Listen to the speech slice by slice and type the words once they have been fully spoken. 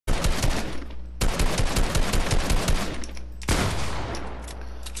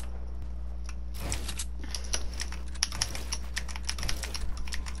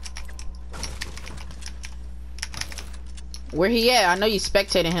Where he at? I know you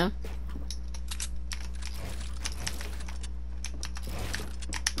spectating him.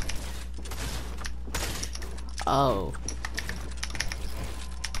 Oh.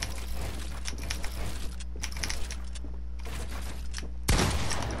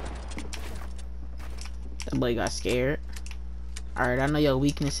 That boy got scared. Alright, I know your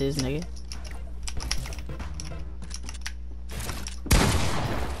weaknesses, nigga.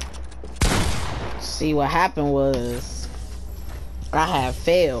 See, what happened was I had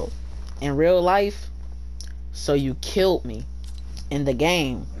failed in real life, so you killed me in the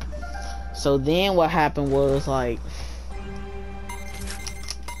game. So then what happened was, like,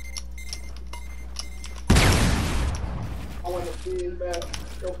 I want to see his back.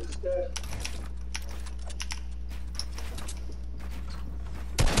 Go for stat.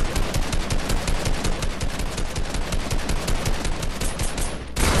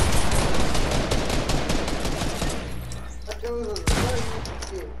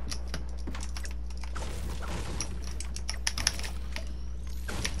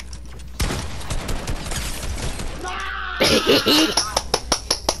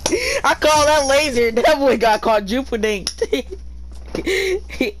 I call that laser. That boy got quadruple-dinked.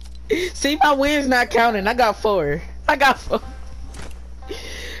 See, my wins not counting. I got 4. I got 4.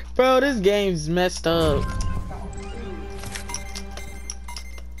 Bro, this game's messed up.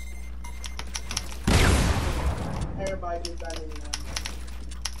 Everybody gets that anyway.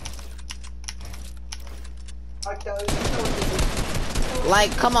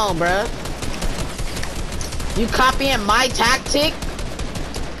 Like, come on, bro. You copying my tactic?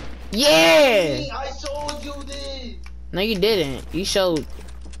 Yeah. I showed you this. No, you didn't. You showed.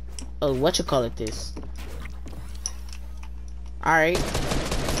 Oh, what you call it? This. All right.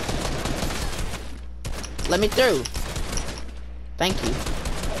 Let me through. Thank you.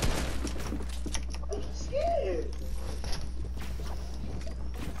 I'm scared.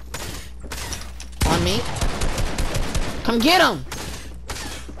 On me. Come get him.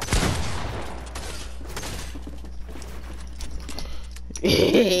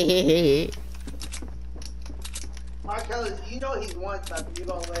 Marcellus, you know he's one type, you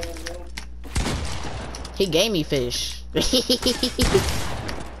gonna let him know. He gave me fish.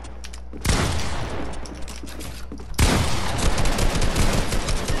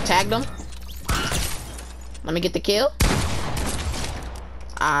 Tagged him. Let me get the kill.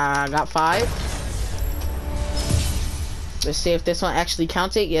 I got 5. Let's see if this one actually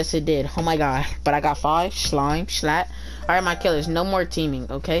counted. Yes, it did. Oh my god. But I got 5. Slime. Schlat. Alright, my killers. No more teaming,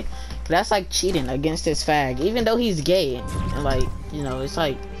 okay? That's like cheating against this fag. Even though he's gay. And like, you know, it's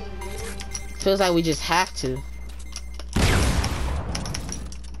like... feels like we just have to.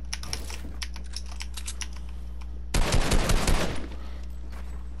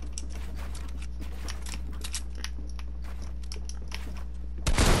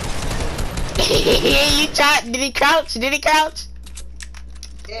 You tried. Did he crouch? Did he crouch?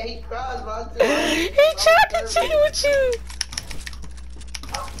 Yeah, he cries, bro. He tried to cheat with you.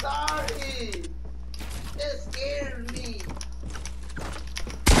 I'm sorry. It scared me.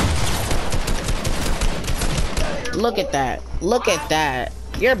 Look at that. Look at that.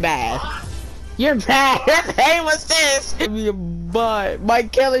 You're bad. You're bad. Hey, what's this? Give me a butt.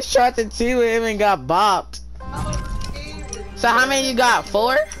 Mike Kelly tried to cheat with him and got bopped. So how many you got?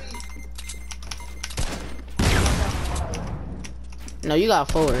 4? No, you got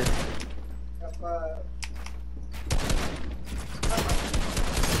 4.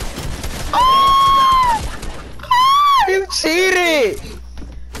 Oh! Oh, you cheated!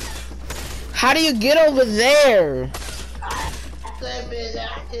 How do you get over there? I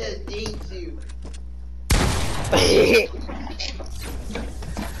just beat you.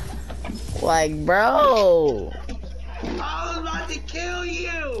 Like, bro. I was about to kill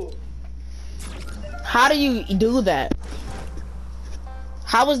you. How do you do that?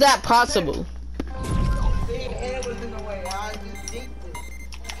 How was that possible? Big head was in the way. I just dinked it.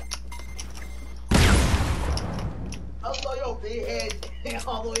 I saw your big head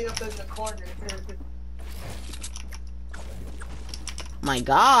all the way up in the corner. My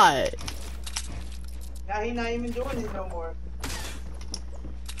god. Now he not even doing it no more.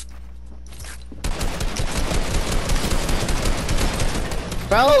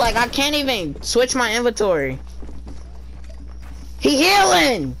 Bro, like I can't even switch my inventory. He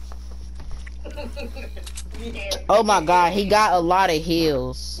healing! Yeah. Oh my god, he got a lot of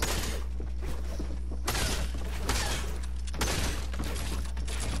heals.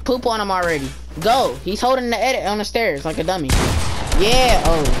 Poop on him already. Go. He's holding the edit on the stairs like a dummy. Yeah.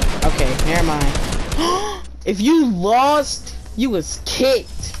 Oh, okay. Never mind. If you lost, you was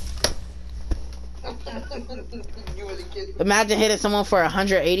kicked. You really kidding me? Imagine hitting someone for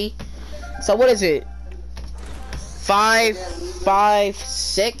 180. So what is it? 5, 5,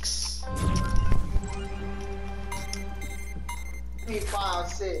 6. 5,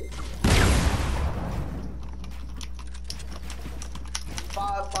 6.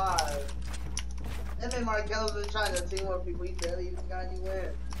 5, 5. And then Markel's been trying to team up people. He barely even got any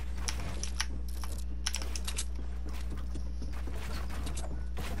wins.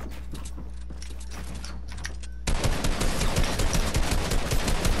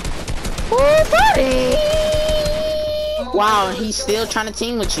 Ooh, buddy! Wow, he's still trying to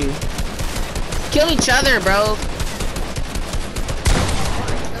team with you. Kill each other, bro.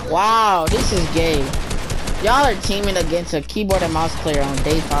 Wow, this is gay. Y'all are teaming against a keyboard and mouse player on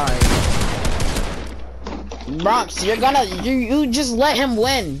day 5. Bronx, you're gonna, you just let him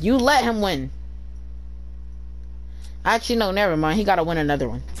win. You let him win. Actually, no, never mind. He gotta win another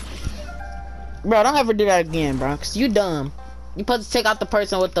one. Bro, don't ever do that again, Bronx. You dumb. You supposed to take out the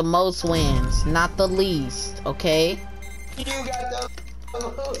person with the most wins, not the least, okay? You got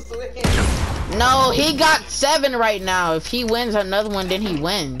the most wins. No, he got 7 right now. If he wins another one, then he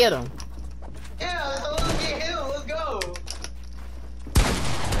wins. Get him. Yeah, so let's get him. Let's go.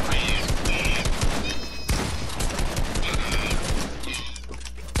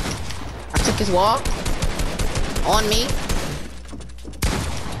 I took his wall. On me.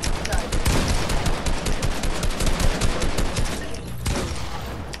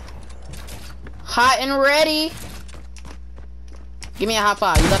 Hot and ready. Give me a high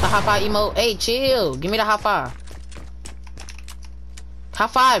five. You got the high five emote? Hey, chill. Give me the high five. High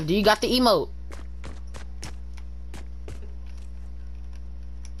five. Do you got the emote?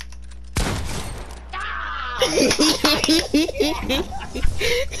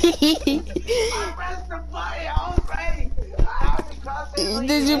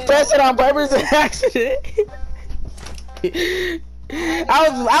 Did you press it on purpose or accident?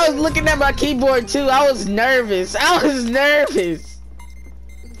 I was looking at my keyboard too. I was nervous.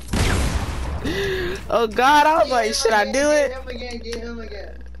 Oh God, I was like, should I do it? Get him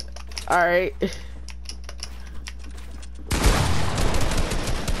again. All right.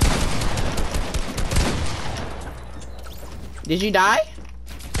 Did you die?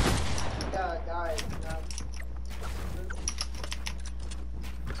 Yeah, I died.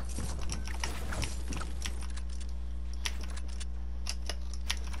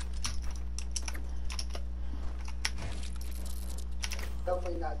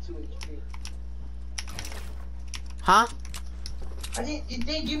 Definitely not 2 HP. Huh? You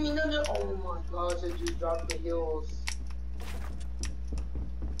didn't give me none of. Oh my gosh, I just dropped the heels.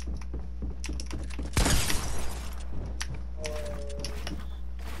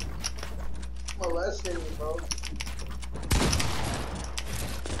 Molesting me, bro.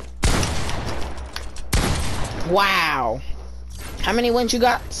 Wow. How many wins you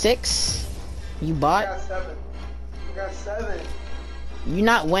got? 6? You I bought? got 7. I got 7. You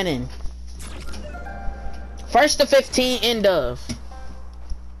not winning. First to 15, end of.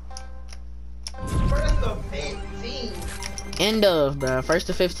 First of 15. End of, bro. First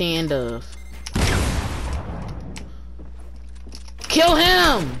to 15, end of. Kill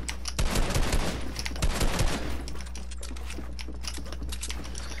him!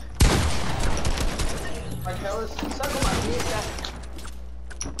 Marcellus, suck on my dick.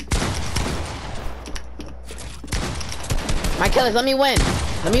 Michaelis, let me win.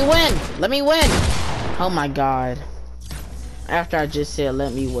 Let me win. Let me win. Oh my God. After I just said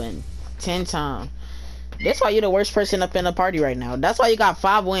let me win 10 times. That's why you're the worst person up in the party right now. That's why you got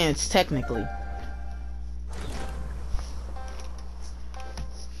 5 wins technically.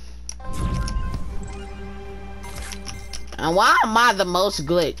 And why am I the most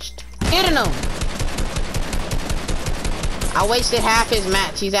glitched? Hitting him. I wasted half his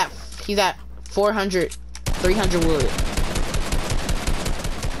match. He's at 400, 300 wood.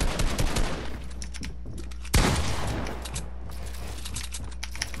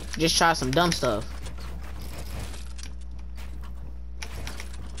 Just try some dumb stuff.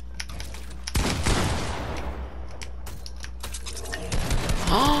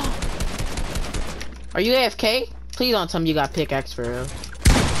 Are you AFK? Please don't tell me you got pickaxe for real.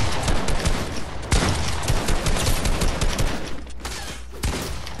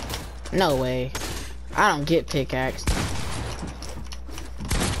 No way. I don't get pickaxe.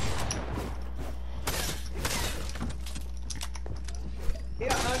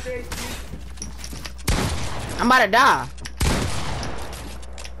 Yeah, Andre. I'm about to die.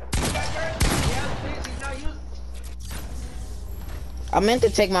 I meant to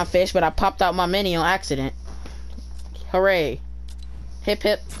take my fish, but I popped out my mini on accident. Hooray. Hip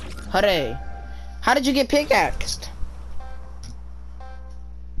hip. Hooray. How How did you get pickaxed?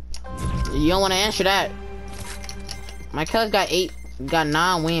 You don't want to answer that. My cuz got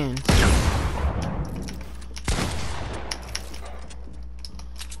 9 wins.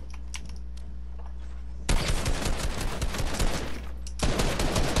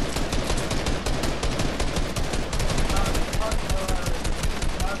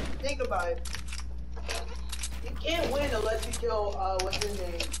 Think about it. You can't win unless you kill, what's his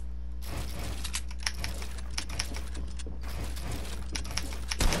name?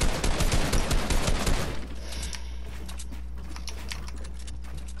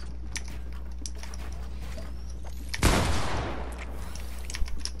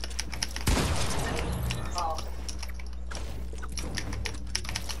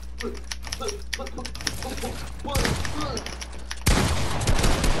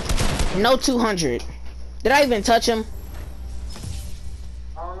 No 200. Did I even touch him?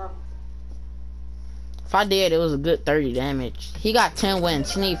 I don't know. If I did, it was a good 30 damage. He got 10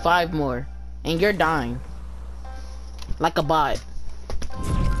 wins. He need 5 more. And you're dying. Like a bot.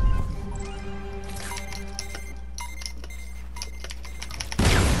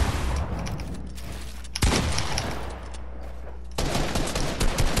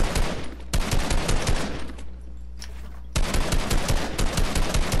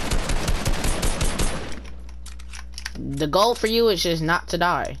 The goal for you is just not to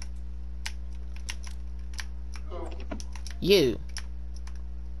die. You.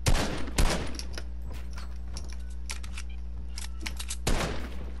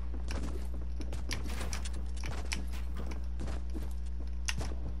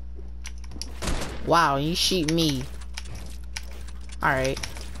 Wow, you shoot me. Alright.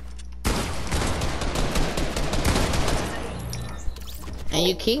 And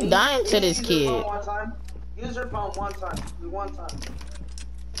you keep dying to this kid. Use your phone one time. One time.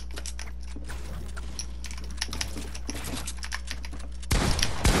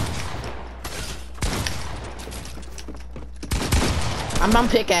 I'm on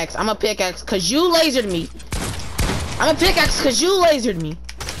pickaxe. I'm a pickaxe cause you lasered me. I'm a pickaxe cause you lasered me.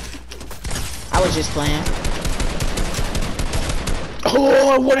 I was just playing.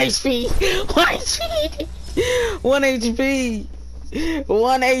 Oh, 1 HP. 1 HP. 1 HP.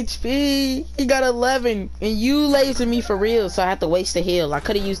 1 HP. He got 11, and you lasered me for real, so I had to waste the heal. I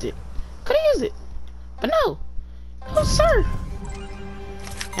could have used it. But no. No, sir.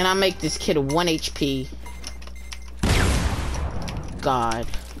 And I make this kid 1 HP. God.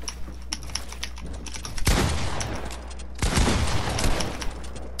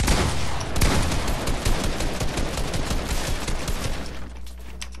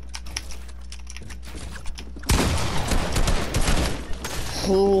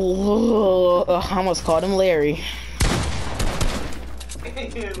 Ooh, I almost called him Larry. I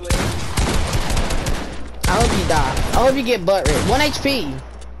hope you die. I hope you get butt ripped. 1 HP.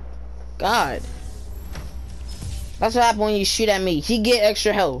 God. That's what happens when you shoot at me. He get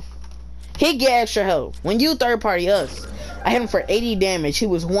extra health. He get extra health. When you third party us, I hit him for 80 damage. He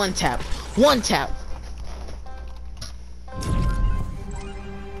was 1 tap. 1 tap.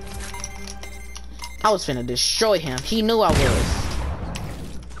 I was finna destroy him. He knew I was.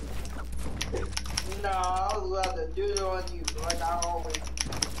 No, I was about to do it on you, like I always.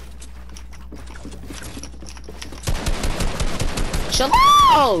 Chill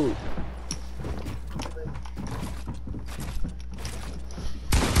out!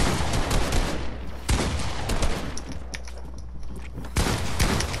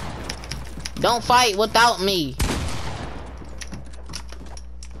 Don't fight without me.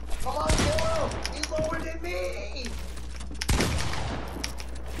 Come on, kill him! He's lower than me!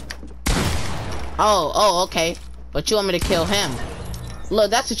 Oh, okay. But you want me to kill him. Look,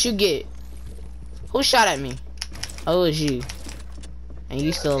 that's what you get. Who shot at me? Oh, it was you. And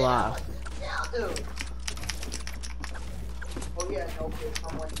you still alive. Oh yeah, no, okay,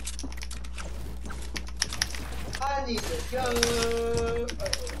 I'm waiting. I need to go.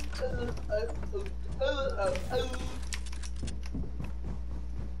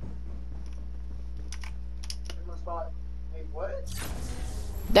 In my spot. Wait, what?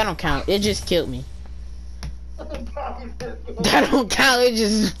 That don't count. It just killed me. That don't count. It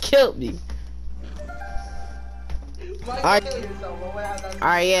just killed me.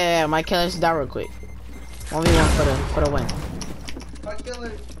 Alright, yeah, my killers die real quick. 1v1 for the win. My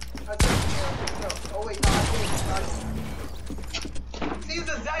killer. Oh wait, no, I didn't. See, this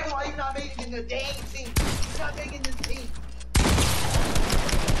is exactly why you're not making the dang team. You're not making this team.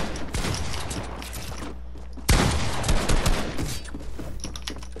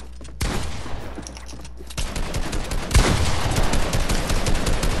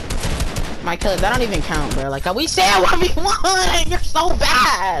 my killers, that don't even count, bro. Like, we said 1v1! You're so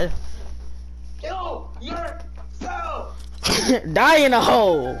bad! Kill yourself! Die in a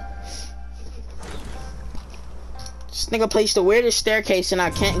hole! This nigga placed the weirdest staircase and I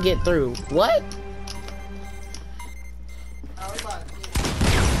can't get through. What?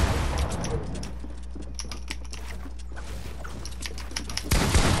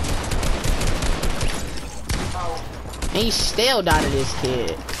 And he still died to this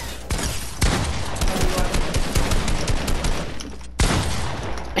kid.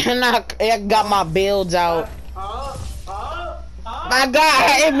 And I got my builds out. My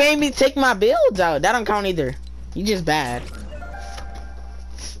God, it made me take my builds out. That don't count either. You just bad.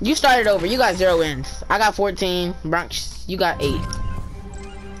 You started over. You got 0 wins. I got 14. Bronx, you got 8.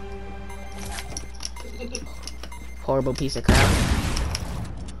 Horrible piece of crap.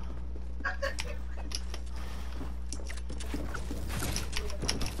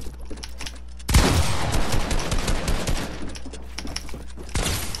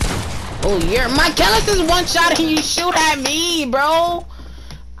 Oh, my Kellis is one shot and you shoot at me, bro.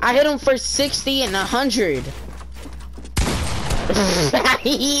 I hit him for 60 and 100.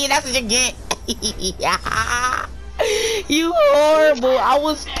 That's what you get. You horrible. I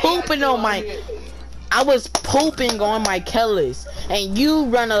was pooping on my Kellis, and you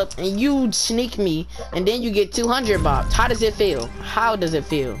run up and you sneak me, and then you get 200 bops. How does it feel? How does it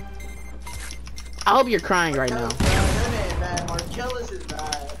feel? I hope you're crying right now.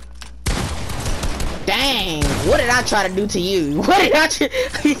 Dang, what did I try to do to you? What did I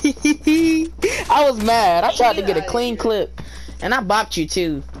I was mad. I tried to get a clean clip, and I bopped you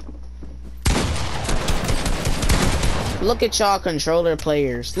too. Look at y'all controller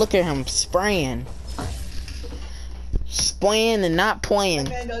players. Look at him spraying. Spraying and not playing.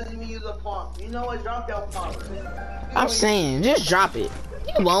 That man doesn't even use a pump. You know what? Drop that pump. I'm saying, just drop it.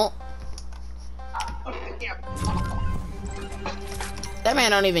 You won't. That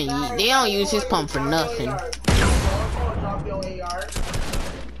man don't even, they don't use his pump for nothing.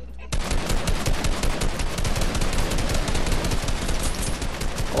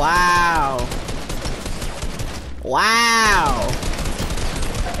 Wow. Wow.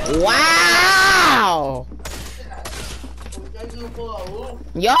 Wow.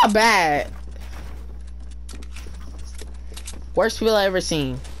 Y'all bad. Worst people I ever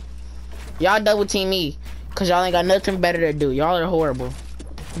seen. Y'all double team me. Cause y'all ain't got nothing better to do. Y'all are horrible.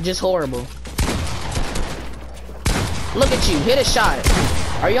 Just horrible. Look at you. Hit a shot.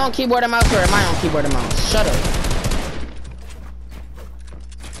 Are you on keyboard and mouse or am I on keyboard and mouse? Shut up.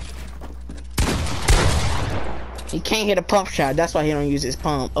 He can't hit a pump shot. That's why he don't use his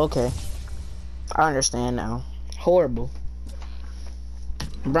pump. Okay. I understand now. Horrible.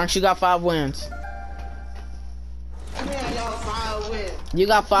 Bronx, you got 5 wins. You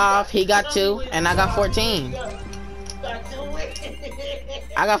got 5, he got 2, and I got 14.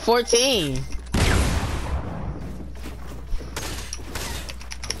 I got 14.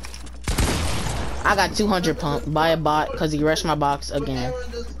 I got 200 pump by a bot because he rushed my box again.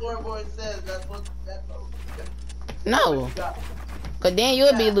 No, cause then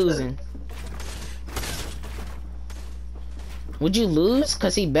you'll be losing. Would you lose?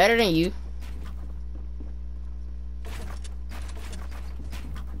 Cause he better than you.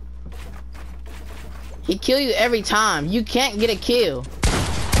 He kill you every time. You can't get a kill.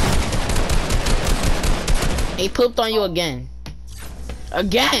 He pooped on you again.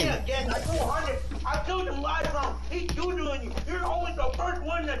 Again. I killed him last round. He killed you and you're always the first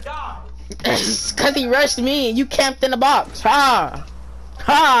one to die. Cause he rushed me and you camped in the box. Ha!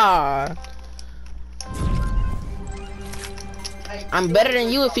 Ha! I'm better than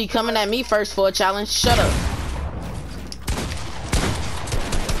you if he coming at me first for a challenge. Shut up.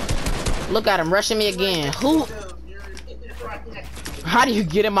 Look at him rushing me again. Who? How do you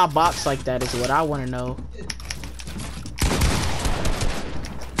get in my box like that is what I want to know.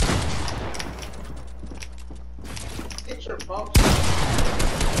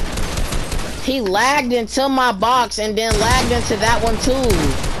 He lagged into my box and then lagged into that one too.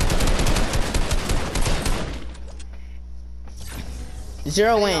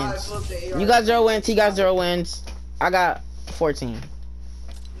 0 wins. You got 0 wins, he got 0 wins. I got 14.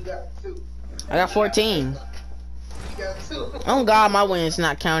 You got 2. I got 14. You got 2. Oh God, my wins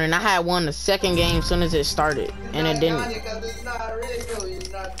not counting. I had won the second game as soon as it started, and it didn't.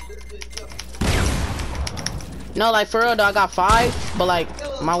 No, like for real though, I got 5, but like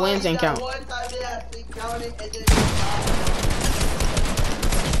my wins ain't count.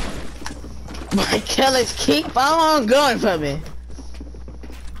 My killers keep on going for me.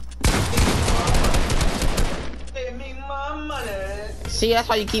 See, that's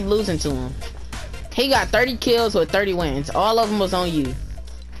why you keep losing to him. He got 30 kills with 30 wins. All of them was on you.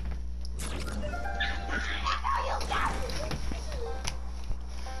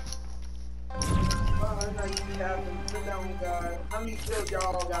 How many kills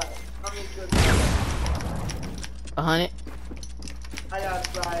y'all got? How many kills? 100. I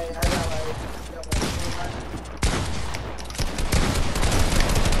got like. Don't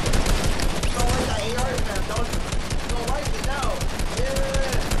like that AR, man. Don't like it now.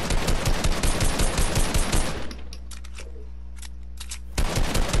 Yeah.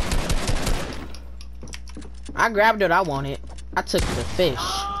 I grabbed what I wanted. I took the fish.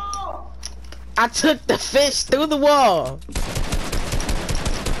 Oh! I took the fish through the wall.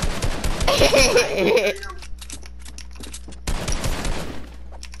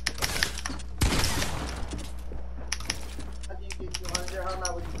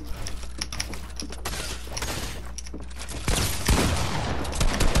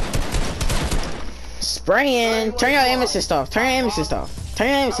 Spraying. Turn your aim assist off. Turn your aim assist off. Turn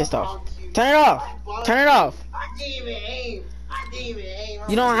your aim assist off. Turn it off. Turn it off. I didn't even aim.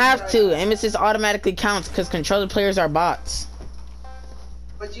 You don't have to. Aim assist automatically counts because controller players are bots.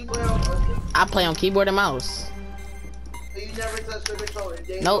 But you play on. I play on keyboard and mouse. So you never touch the controller.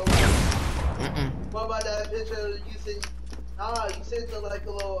 Nope. What about that picture you sent? Ah, you sent the like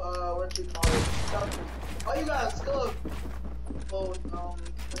a little what you call it? Why you got a skull? Well,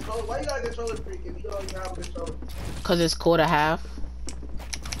 controller. Why you got a controller freak if you don't even have a controller? Cause it's cool to have.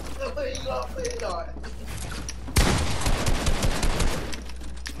 What you gonna play it on?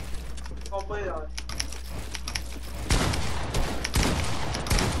 I'll play it on.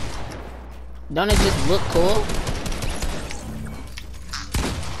 Don't it just look cool?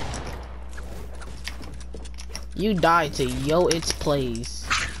 You died to Yo It's Plays.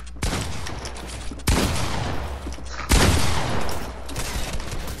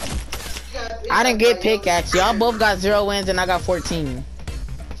 I didn't get pickaxe. Y'all both got 0 wins and I got 14.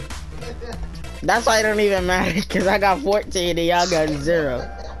 That's why it don't even matter, because I got 14 and y'all got 0.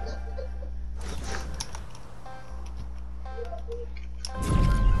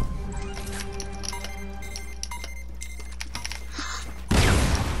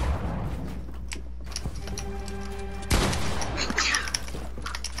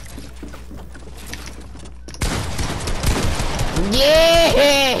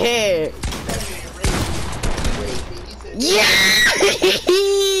 Yeah! Yeah!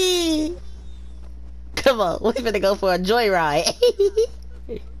 Come on, we're gonna go for a joyride.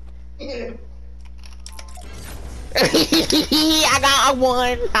 I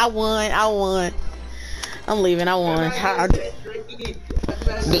won. I'm leaving, I won.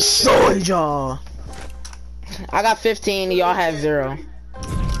 Destroyed y'all. I got 15, y'all have 0.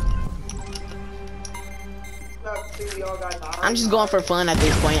 I'm just going for fun at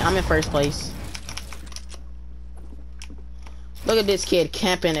this point. I'm in first place. Look at this kid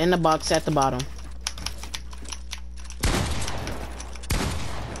camping in the box at the bottom.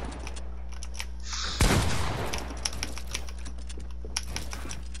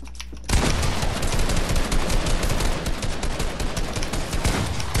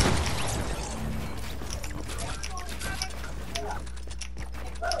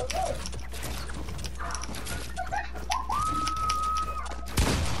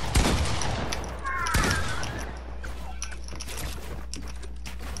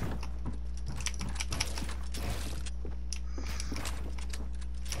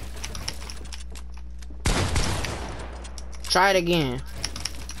 Try it again.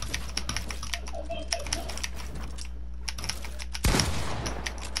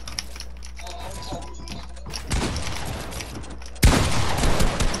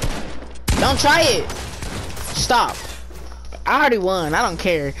 Don't try it. Stop. I already won. I don't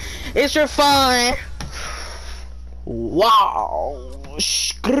care. It's for fun. Wow.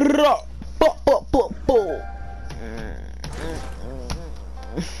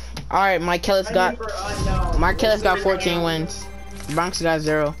 Alright, Marcellus got 14 wins. Bronx got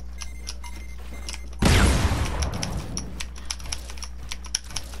 0.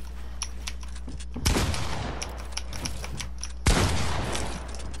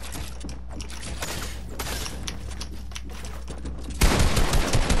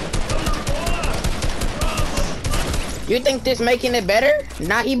 You think this making it better?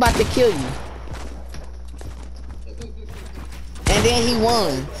 Nah, he about to kill you. And then he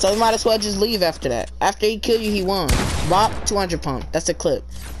won. So you might as well just leave after that. After he killed you, he won. Bop, 200 pump. That's a clip.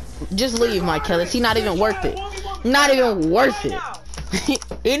 Just leave, Marcellus. He's not even worth it. Not even worth it.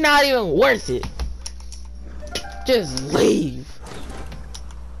 He's not even worth it. Just leave.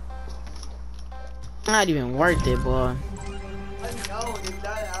 Not even worth it, boy.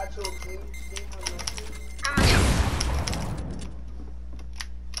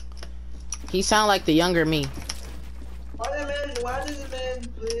 He sound like the younger me. Why does the man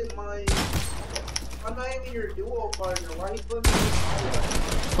play my... I'm not even your duo partner. Why he put me in the...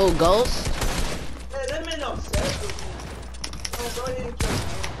 Who, Ghost? Yeah, that man obsessed with me. Oh, go ahead and just...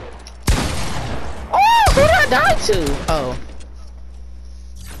 Oh, who did I die to? Oh.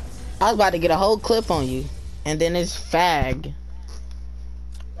 I was about to get a whole clip on you. And then this fag.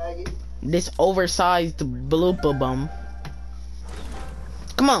 Faggot. This oversized blooper bum.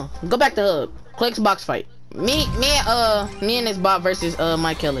 Come on, go back to hub. Clicks box fight. Me and this bot versus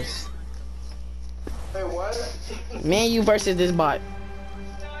Mike Ellis. Wait, what? Me and you versus this bot.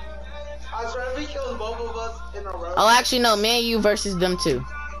 I swear if he kills both of us in a row. Oh, actually no, me and you versus them two.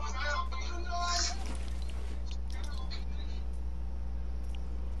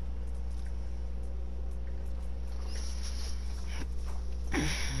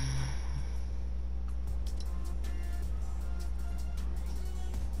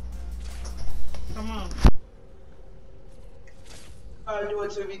 Come on. I'll do a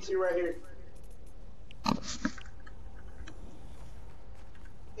 2v2 right here.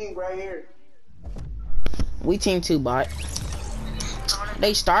 King right here. We team 2 bot.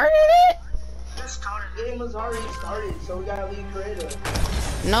 They started it? The game was already started, so we gotta leave creative.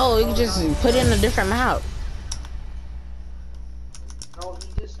 No, you can just put it in a different map. No,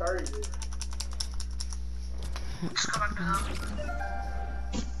 he just started it.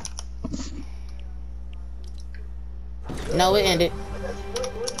 No, it ended.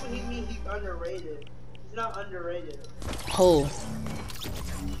 What do he mean he's underrated? He's not underrated. Who?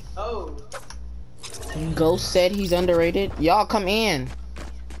 Oh. Ghost said he's underrated. Y'all come in.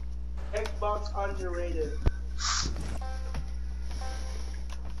 Xbox underrated.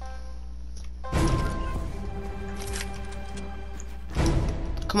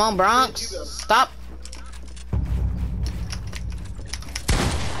 Come on, Bronx. Stop.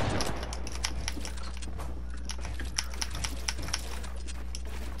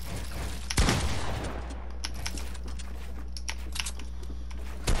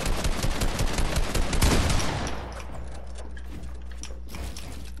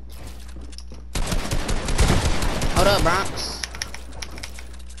 Hold up, Bronx.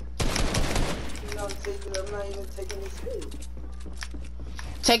 I'm not even taking it serious.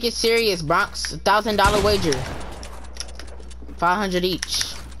 Take it serious, Bronx. $1,000 wager. 500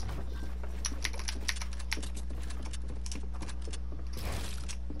 each.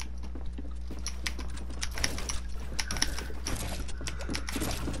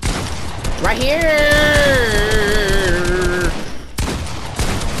 Right here.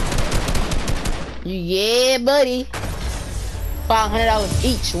 Yeah, buddy. $500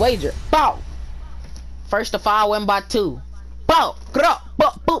 each wager. Bow. First to 5 win by 2. Bow.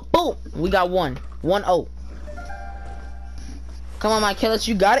 Boom, boom. We got 1-0. Come on, my killers,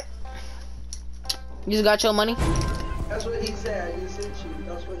 you got it. You just got your money. That's what he said. I just sent you.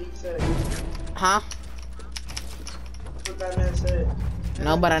 That's what he said. Huh? That's what that man said.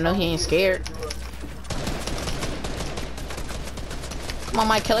 No, but I know he ain't scared. Come on,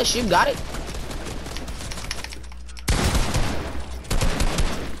 my killers, you got it.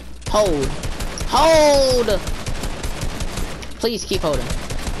 Hold. Please keep holding.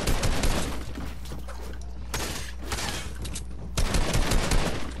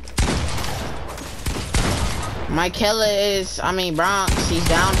 Michaela Bronx, he's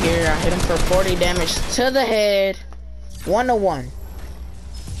down here. I hit him for 40 damage to the head. 1-1.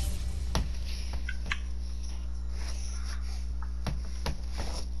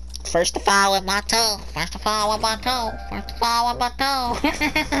 First to fire with my toe.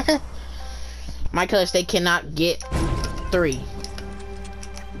 Michaela, they cannot get 3.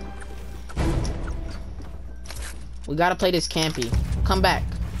 We gotta play this campy. Come back.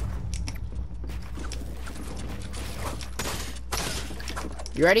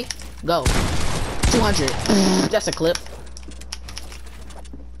 You ready? Go. 200. That's a clip.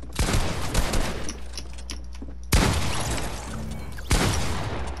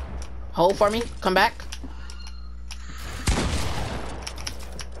 Hold for me. Come back.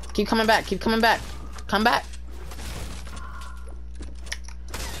 Keep coming back. Come back.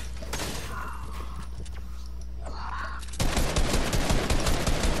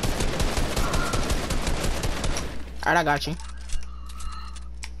 Alright, I got you.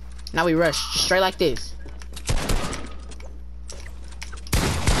 Now we rush. Just straight like this.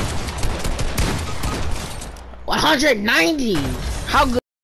 $190. How good?